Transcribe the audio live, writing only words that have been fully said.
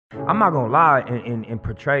I'm not gonna lie and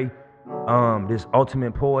portray this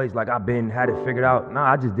ultimate poise like I've been had it figured out.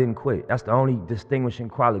 Nah, I just didn't quit. That's the only distinguishing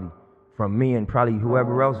quality from me and probably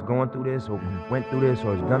whoever else going through this or went through this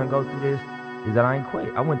or is gonna go through this, is that I ain't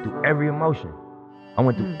quit. I went through every emotion. I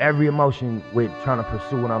went through every emotion with trying to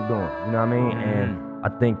pursue what I'm doing. You know what I mean? And I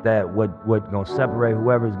think that what gonna separate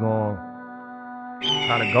whoever's gonna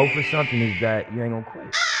try to go for something is that you ain't gonna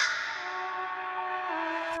quit.